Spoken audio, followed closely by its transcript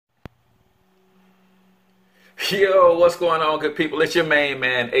Yo, what's going on, good people? It's your main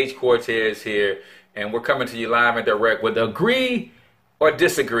man, H. Cortez here, and we're coming to you live and direct with Agree or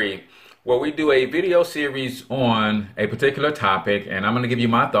Disagree, where we do a video series on a particular topic, and I'm going to give you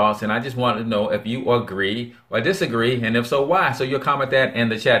my thoughts, and I just want to know if you agree or disagree, and if so, why? So you'll comment that in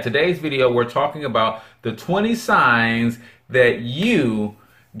the chat. Today's video, we're talking about the 20 signs that you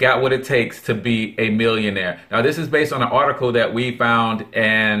got what it takes to be a millionaire. Now, this is based on an article that we found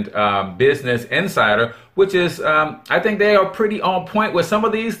in Business Insider, which is, I think they are pretty on point with some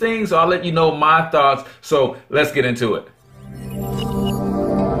of these things. So I'll let you know my thoughts. So let's get into it.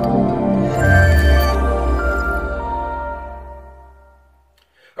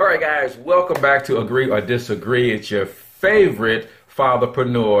 All right, guys, welcome back to Agree or Disagree. It's your favorite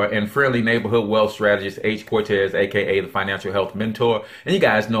fatherpreneur and friendly neighborhood wealth strategist, H. Cortez, aka the Financial Health Mentor. And you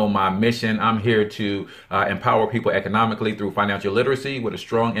guys know my mission. I'm here to empower people economically through financial literacy with a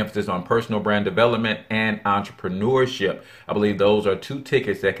strong emphasis on personal brand development and entrepreneurship. I believe those are two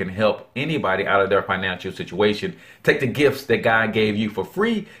tickets that can help anybody out of their financial situation. Take the gifts that God gave you for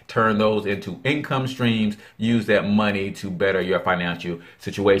free, turn those into income streams, use that money to better your financial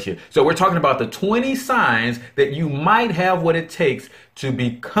situation. So we're talking about the 20 signs that you might have what it takes to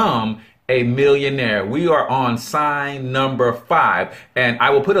become a millionaire. We are on sign number 5, and I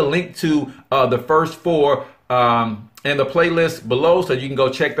will put a link to the first 4 in the playlist below, so you can go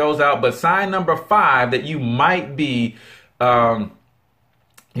check those out. But sign number 5 that you might be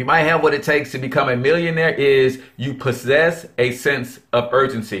you might have what it takes to become a millionaire is you possess a sense of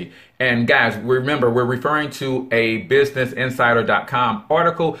urgency. And guys, remember, we're referring to a businessinsider.com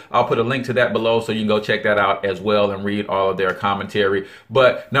article. I'll put a link to that below so you can go check that out as well and read all of their commentary.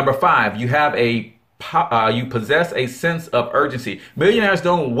 But number 5, you possess a sense of urgency. Millionaires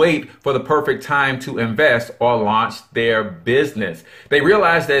don't wait for the perfect time to invest or launch their business. They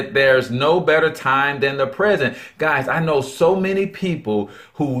realize that there's no better time than the present. Guys, I know so many people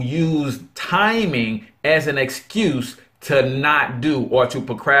who use timing as an excuse to not do or to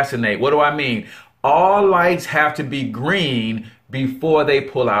procrastinate. What do I mean? All lights have to be green before they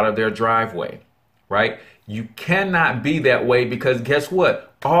pull out of their driveway, right? You cannot be that way, because guess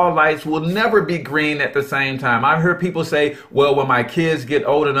what? All lights will never be green at the same time. I've heard people say, well, when my kids get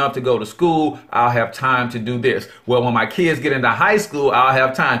old enough to go to school, I'll have time to do this. Well, when my kids get into high school, I'll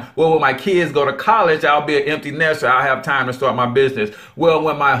have time. Well, when my kids go to college, I'll be an empty nester. I'll have time to start my business. Well,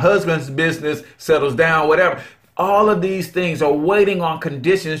 when my husband's business settles down, whatever. All of these things are waiting on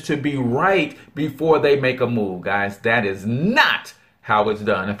conditions to be right before they make a move, guys. That is not how it's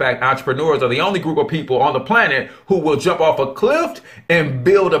done. In fact, entrepreneurs are the only group of people on the planet who will jump off a cliff and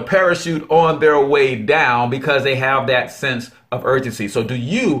build a parachute on their way down because they have that sense of urgency. So do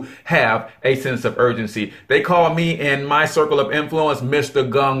you have a sense of urgency? They call me in my circle of influence Mr.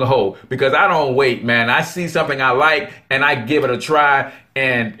 Gung Ho, because I don't wait, man. I see something I like and I give it a try.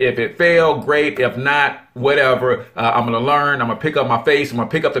 And if it failed, great. If not, whatever. I'm going to learn. I'm going to pick up my face. I'm going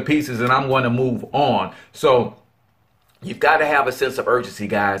to pick up the pieces, and I'm going to move on. So you've got to have a sense of urgency,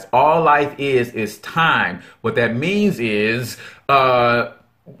 guys. All life is time. What that means is,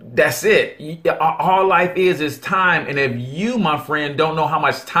 that's it. All life is time. And if you, my friend, don't know how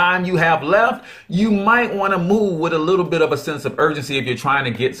much time you have left, you might want to move with a little bit of a sense of urgency if you're trying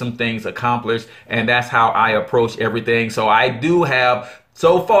to get some things accomplished. And that's how I approach everything. So I do have,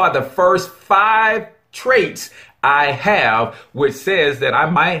 so far, the first 5 traits I have, which says that I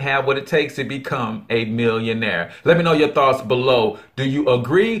might have what it takes to become a millionaire. Let me know your thoughts below. Do you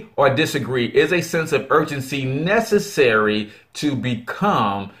agree or disagree? Is a sense of urgency necessary to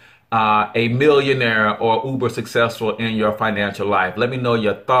become a millionaire or uber successful in your financial life? Let me know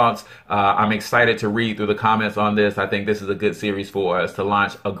your thoughts. I'm excited to read through the comments on this. I think this is a good series for us to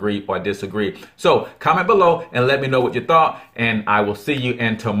launch Agree or Disagree. So comment below and let me know what you thought, and I will see you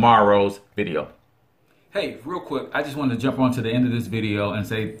in tomorrow's video. Hey, real quick, I just wanted to jump on to the end of this video and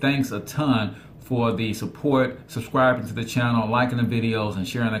say thanks a ton for the support, subscribing to the channel, liking the videos, and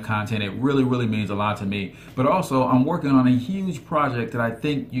sharing the content. It really, really means a lot to me. But also, I'm working on a huge project that I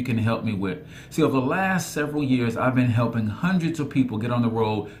think you can help me with. See, over the last several years, I've been helping hundreds of people get on the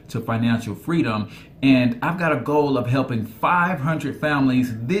road to financial freedom. And I've got a goal of helping 500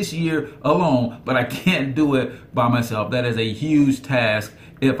 families this year alone, but I can't do it by myself. That is a huge task,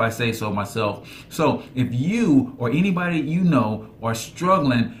 if I say so myself. So if you or anybody you know are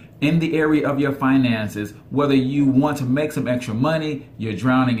struggling in the area of your finances, whether you want to make some extra money, you're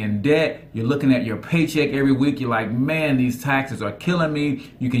drowning in debt, you're looking at your paycheck every week, you're like, man, these taxes are killing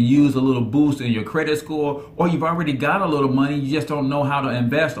me. You can use a little boost in your credit score, or you've already got a little money, you just don't know how to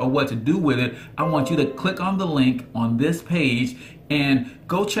invest or what to do with it. I want you to click on the link on this page And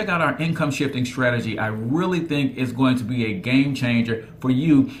go check out our income shifting strategy. I really think it's going to be a game changer for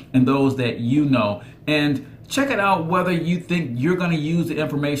you and those that you know. And check it out whether you think you're going to use the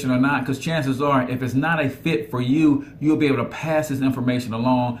information or not, because chances are if it's not a fit for you, you'll be able to pass this information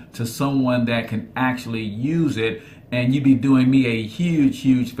along to someone that can actually use it, and you'd be doing me a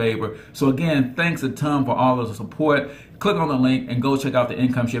huge favor. So again, thanks a ton for all of the support. Click on the link and go check out the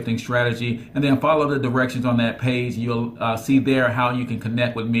income shifting strategy, and then follow the directions on that page. You'll see there how you can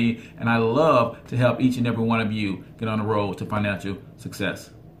connect with me, and I love to help each and every one of you get on the road to financial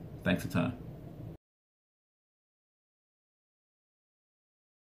success. Thanks a ton.